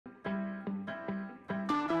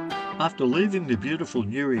After leaving the beautiful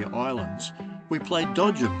Newry Islands, we played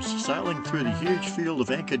dodgems sailing through the huge field of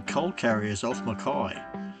anchored coal carriers off Mackay,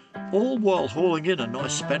 all while hauling in a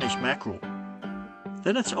nice Spanish mackerel.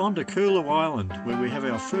 Then it's on to Curlew Island, where we have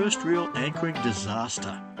our first real anchoring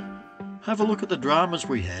disaster. Have a look at the dramas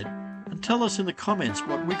we had and tell us in the comments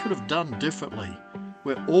what we could have done differently.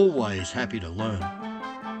 We're always happy to learn.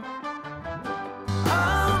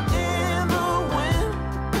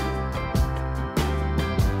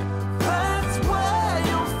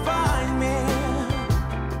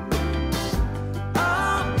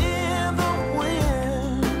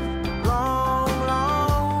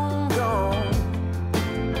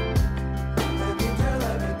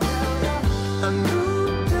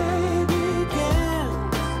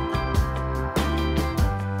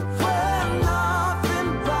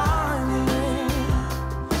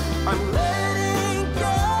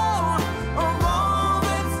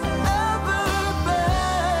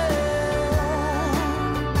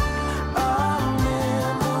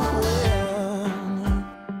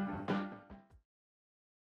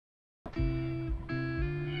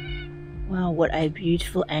 Wow, what a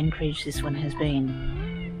beautiful anchorage this one has been.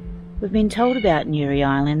 We've been told about Newry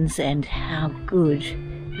Islands and how good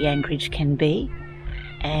the anchorage can be,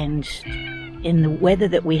 and in the weather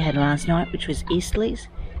that we had last night, which was easterlies,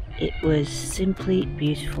 it was simply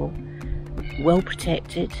beautiful, well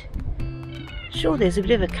protected. Sure, there's a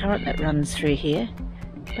bit of a current that runs through here,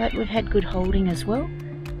 but we've had good holding as well.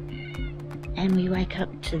 And we wake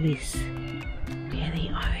up to this. We are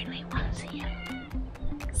the only ones here.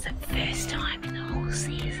 It's the first time in the whole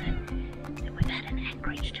season that we've had an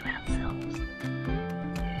anchorage to ourselves.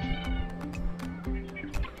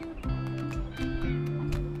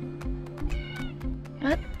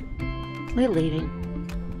 But we're leaving.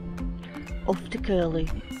 Off to Curlew.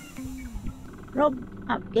 Rob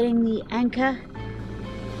up getting the anchor,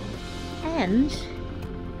 and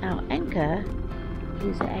our anchor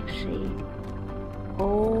is actually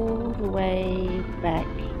all the way back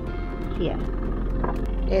here.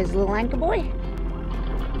 There's a little anchor buoy,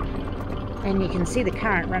 and you can see the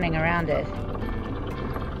current running around it.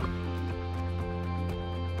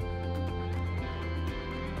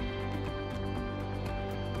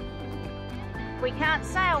 If we can't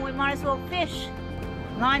sail, we might as well fish.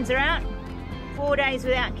 Lines are out. 4 days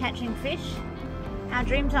without catching fish. Our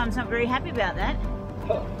Dreamtime's not very happy about that.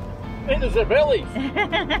 Into the belly.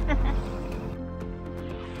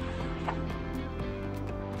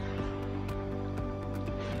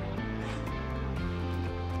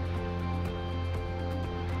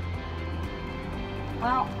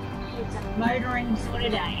 Well, it's a motoring sort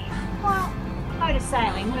of day. Well, motor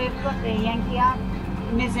sailing. We've got the Yankee up,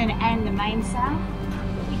 the mizzen and the mainsail.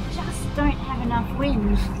 But we just don't have enough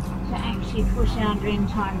wind to actually push our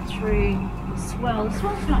Dreamtime through the swell. The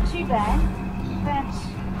swell's not too bad,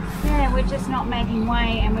 but yeah, we're just not making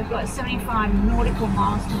way, and we've got 75 nautical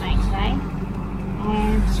miles to make today.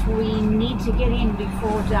 And we need to get in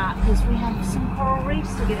before dark because we have some coral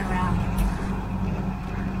reefs to get around.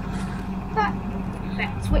 But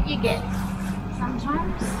that's what you get.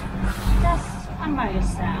 Sometimes just a motor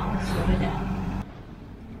sail sort of day.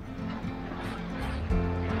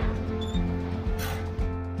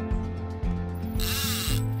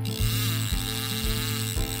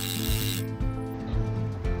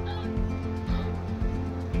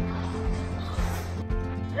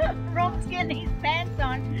 Rob's getting his pants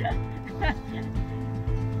on.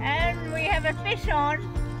 And we have a fish on.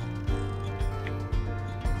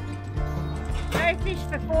 No fish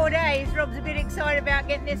for 4 days. Rob's a bit excited about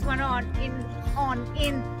getting this one on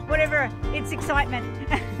in whatever, it's excitement.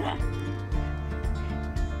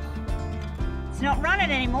 It's not running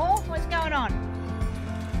anymore. What's going on?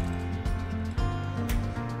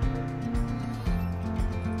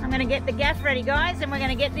 I'm gonna get the gaff ready, guys, and we're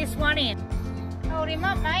gonna get this one in. Hold him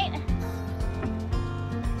up, mate.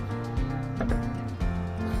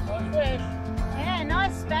 Nice fish. Yeah,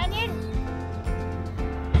 nice Spaniard.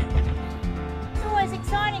 It's always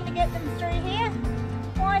exciting to get them through here.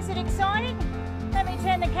 Why is it exciting? Let me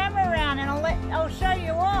turn the camera around and I'll show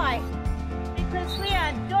you why. Because we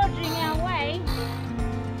are dodging our way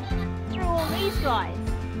through all these guys.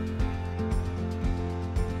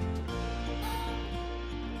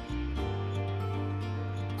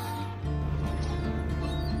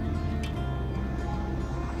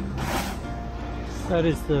 That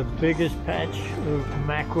is the biggest patch of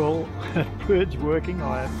mackerel and birds working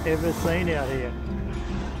I have ever seen out here.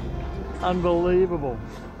 Unbelievable.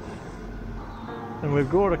 And we've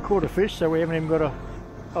got a quarter fish, so we haven't even got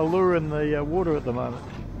a lure in the water at the moment.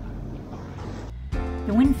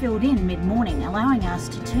 The wind filled in mid-morning, allowing us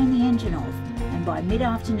to turn the engine off and and by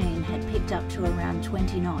mid-afternoon had picked up to around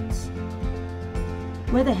 20 knots.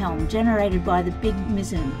 Weather helm generated by the big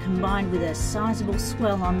mizzen combined with a sizable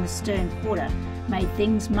swell on the stern quarter made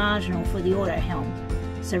things marginal for the auto helm,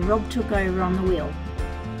 so Rob took over on the wheel.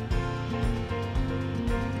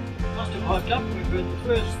 Must have hyped up, we've heard the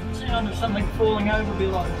first sound of something falling over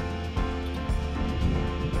below.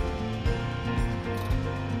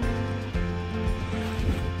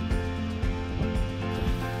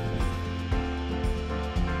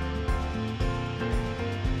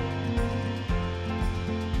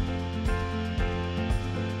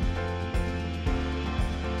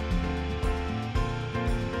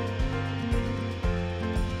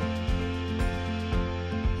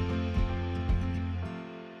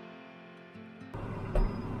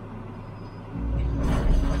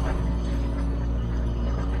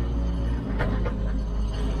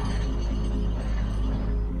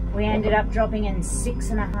 We ended up dropping in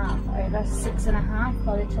 6.5, over 6.5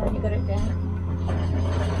 by the time you got it down.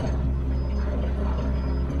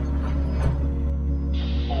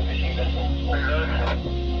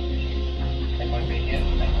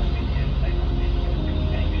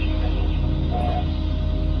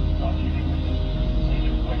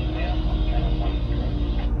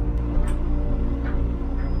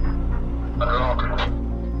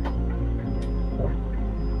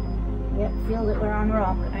 Yep, feel that we're on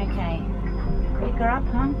rock. Okay. Pick her up,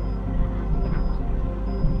 huh?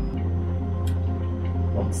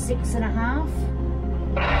 6.5.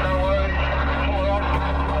 No worries. Pull up.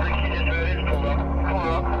 I think she just heard it. Pull up. Pull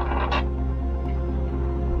up.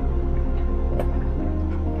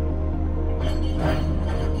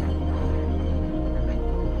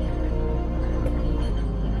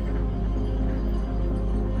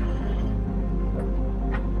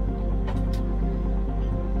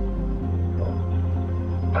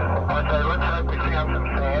 Okay, let's hope we see some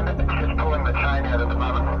sand. It's just pulling the chain out at the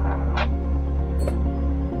moment.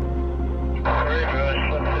 Reverse,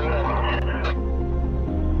 let's do it.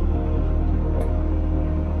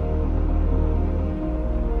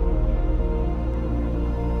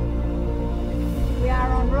 We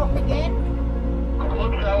are on rock again.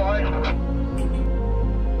 Looks that way.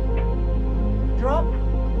 Drop.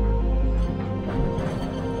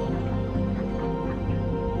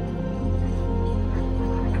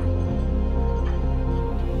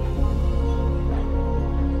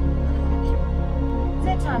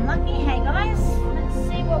 I'm lucky. Hey guys, let's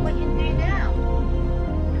see what we can do now.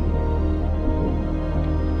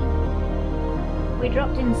 We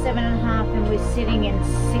dropped in 7.5 and we're sitting in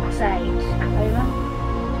 6.8. Over.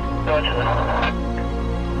 Gotcha.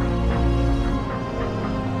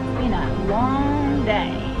 It's been a long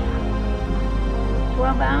day.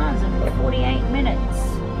 12 hours and 48 minutes.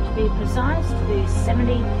 To be precise, to do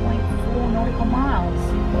 70.4 nautical miles.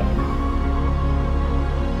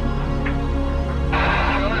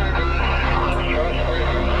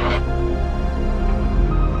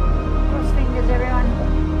 Everyone,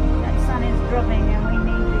 that sun is dropping and we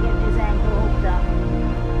need to get this anchor hooked up.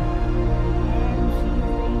 And she's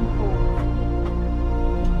being pulled.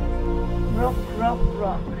 Rock, rock,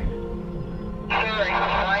 rock.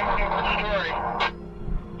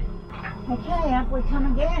 Okay, up we come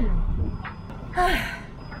again.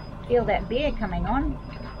 Feel that beer coming on.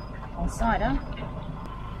 Or cider.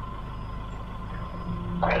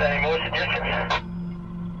 Any more suggestions?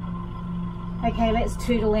 Okay, let's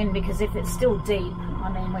tootle in because if it's still deep,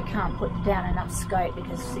 I mean, we can't put down enough scope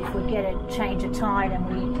because if we get a change of tide and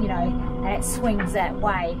we, and it swings that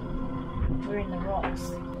way, we're in the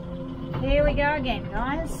rocks. Here we go again,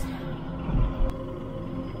 guys.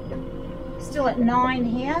 Still at 9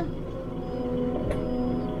 here.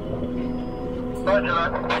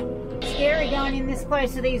 Roger. Scary going in this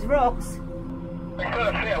close to these rocks. We've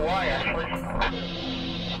got a fair way, actually.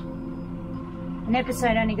 An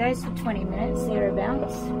episode only goes for 20 minutes,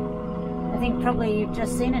 thereabouts. I think probably you've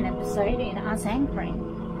just seen an episode in us anchoring.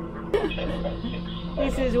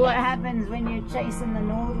 This is what happens when you're chasing the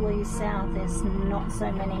northerly south. There's not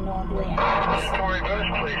so many northerly anchors.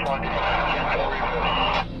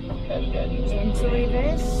 Gentle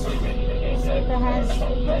reverse. Skipper has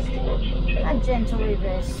a gentle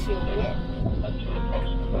reverse she'll get.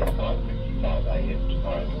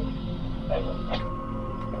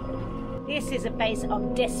 This is a base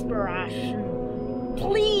of desperation.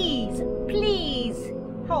 Please, please,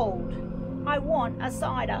 hold. I want a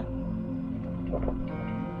cider.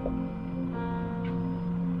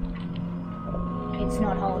 It's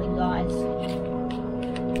not holding, guys.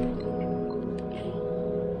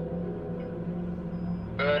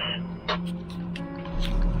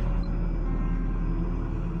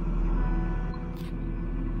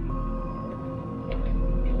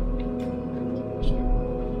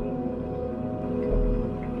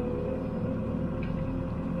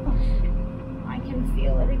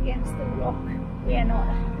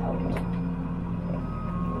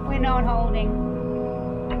 not holding.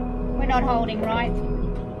 We're not holding, right?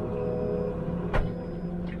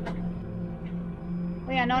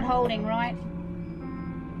 We are not holding, right?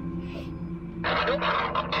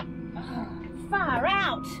 Far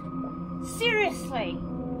out! Seriously!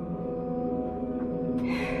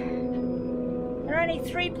 There are only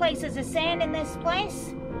 3 places of sand in this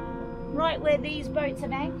place, right where these boats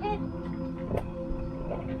have anchored.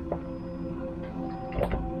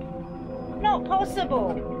 Not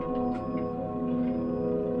possible!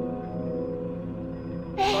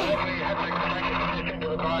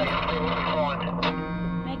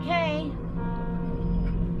 Okay.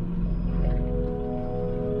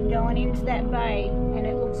 Going into that bay, and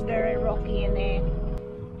it looks very rocky in there.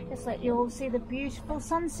 Just let you all see the beautiful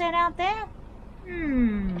sunset out there.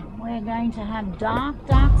 We're going to have dark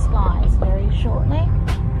skies very shortly.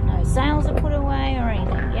 No sails are put away or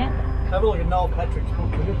anything yet. Have a look at Noel Patrick's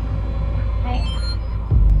book, will you? Hey,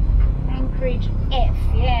 Anchorage F,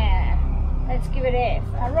 yeah. Let's give it F.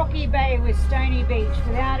 A rocky bay with stony beach,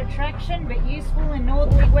 without attraction but useful in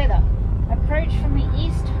northerly weather. Approach from the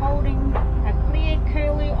east, holding a clear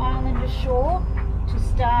Curlew Island ashore to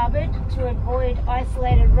starboard to avoid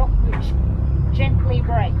isolated rock which gently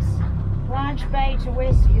breaks. Large bay to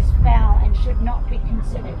west is foul and should not be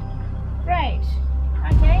considered. Great.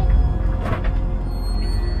 Okay.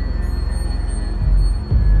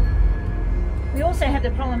 We also have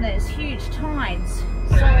the problem that there's huge tides.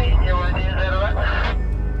 So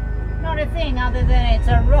not a thing other than it's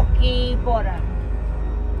a rocky bottom.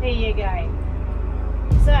 There you go.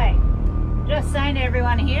 So, just saying to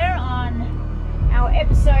everyone here on our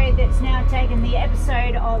episode that's now taken the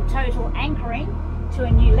episode of total anchoring to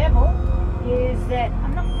a new level, is that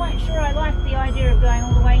I'm not quite sure I like the idea of going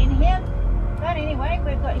all the way in here. But anyway,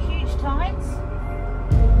 we've got huge tides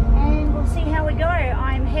and we'll see how we go.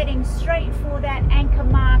 I'm heading straight for that anchor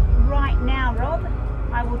mark right now, Rob.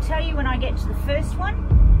 I will tell you when I get to the first one,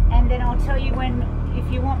 and then I'll tell you when,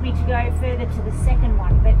 if you want me to go further to the second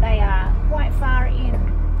one, but they are quite far in.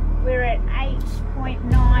 We're at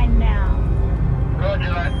 8.9 now. Roger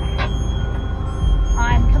that.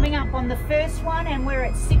 I'm coming up on the first one and we're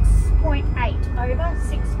at 6.8. Over,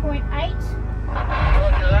 6.8.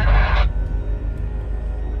 Roger that.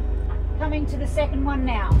 Coming to the second one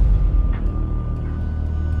now.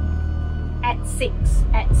 At 6.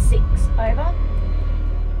 Over.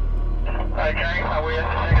 Okay, are we at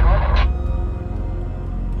the second one?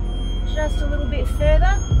 Just a little bit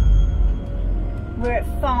further. We're at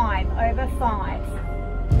 5. Over, 5.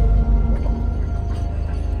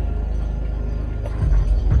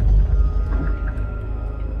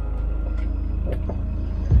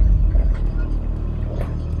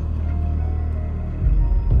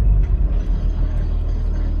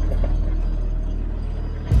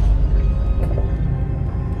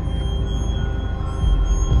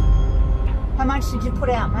 How much did you put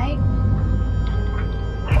out, mate?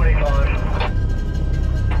 25.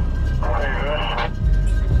 Reverse.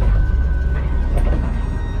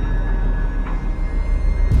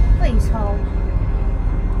 Please hold.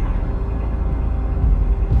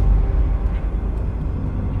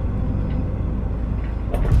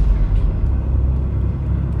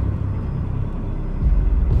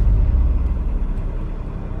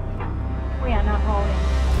 We are not holding.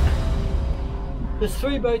 There's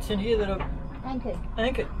 3 boats in here that are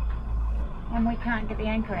Anchored. And we can't get the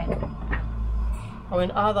anchor in. I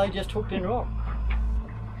mean, are they just hooked in rock?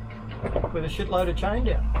 With a shitload of chain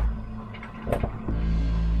down?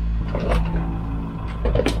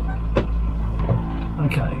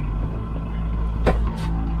 Okay.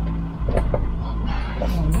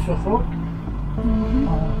 Initial thought?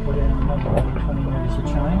 I'll put in another 20 metres of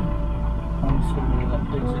chain. I'm just going to do that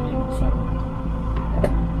decent in so.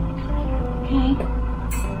 Okay.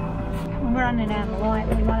 We're running out of light,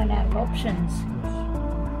 we're running out of options.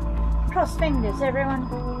 Cross fingers, everyone.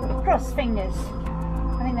 Cross fingers.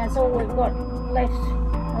 I think that's all we've got left.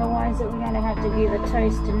 Otherwise, we're going to have to give a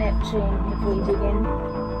toast to Neptune if we dig in.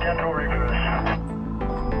 Gentle reverse.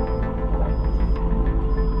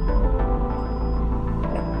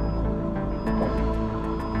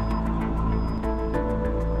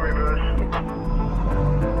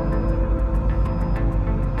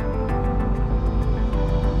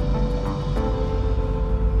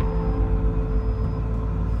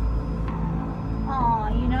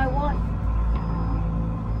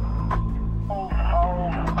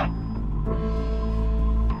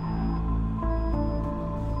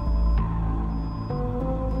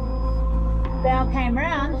 Bow came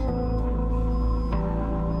round.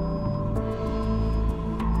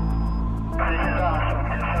 This is awesome.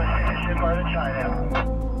 Just a shitload of China.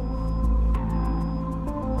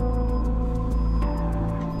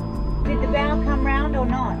 or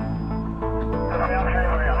not?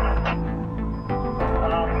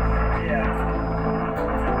 Yeah.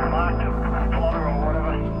 Marked plotter or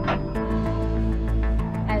whatever.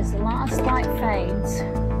 As the last light fades,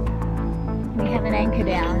 we have an anchor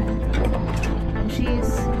down, and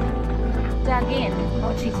she's dug in.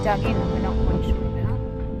 What she's dug in, we're not quite sure about,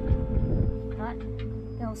 but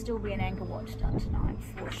there'll still be an anchor watch done tonight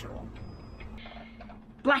for sure.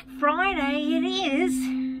 Black Friday it is,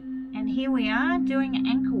 and here we are doing an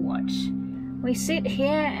anchor watch. We sit here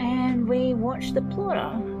and we watch the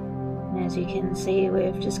plotter. And as you can see,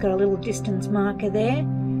 we've just got a little distance marker there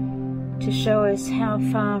to show us how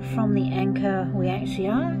far from the anchor we actually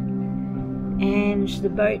are. And the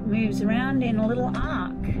boat moves around in a little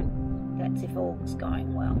arc. That's if all's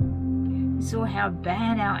going well. We saw how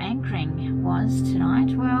bad our anchoring was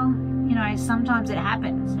tonight. Well, you know, sometimes it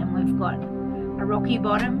happens and we've got a rocky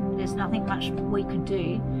bottom. There's nothing much we could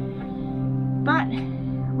do. But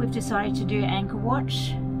we've decided to do anchor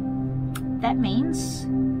watch. That means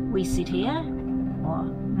we sit here, or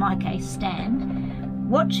in my case stand,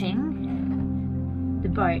 watching the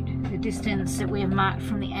boat, the distance that we have marked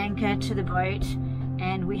from the anchor to the boat,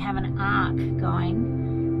 and we have an arc going.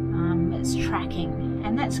 It's tracking,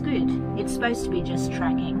 and that's good. It's supposed to be just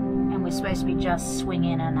tracking, and we're supposed to be just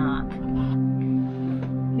swinging an arc.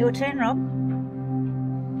 Your turn, Rob.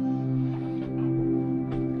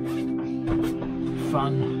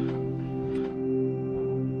 Fun.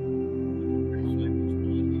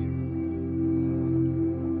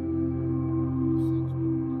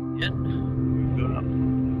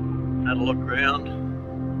 Had a look around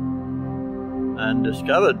and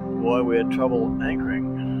discovered why we had trouble anchoring.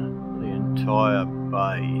 The entire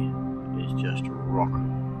bay is just rock. I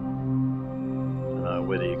don't know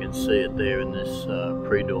whether you can see it there in this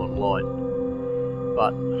pre-dawn light,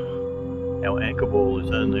 but our anchor ball is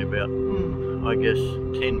only about, I guess,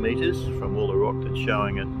 10 metres from all the rock that's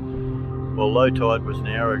showing it. Well, low tide was an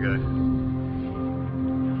hour ago.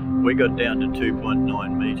 We got down to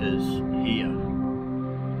 2.9 metres here,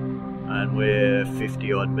 and we're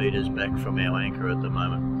 50 odd metres back from our anchor at the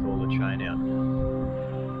moment with all the chain out.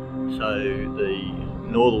 So the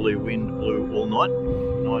northerly wind blew all night,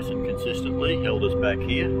 nice and consistently, held us back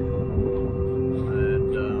here,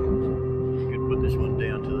 and you could put this one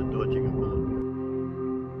down to the dodging a bullet.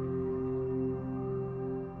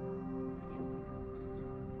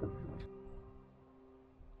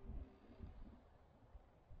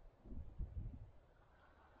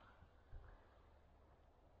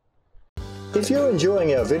 If you're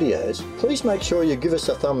enjoying our videos, please make sure you give us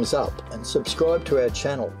a thumbs up and subscribe to our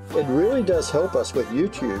channel. It really does help us with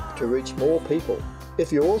YouTube to reach more people.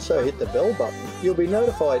 If you also hit the bell button, you'll be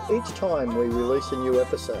notified each time we release a new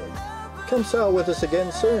episode. Come sail with us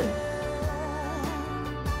again soon.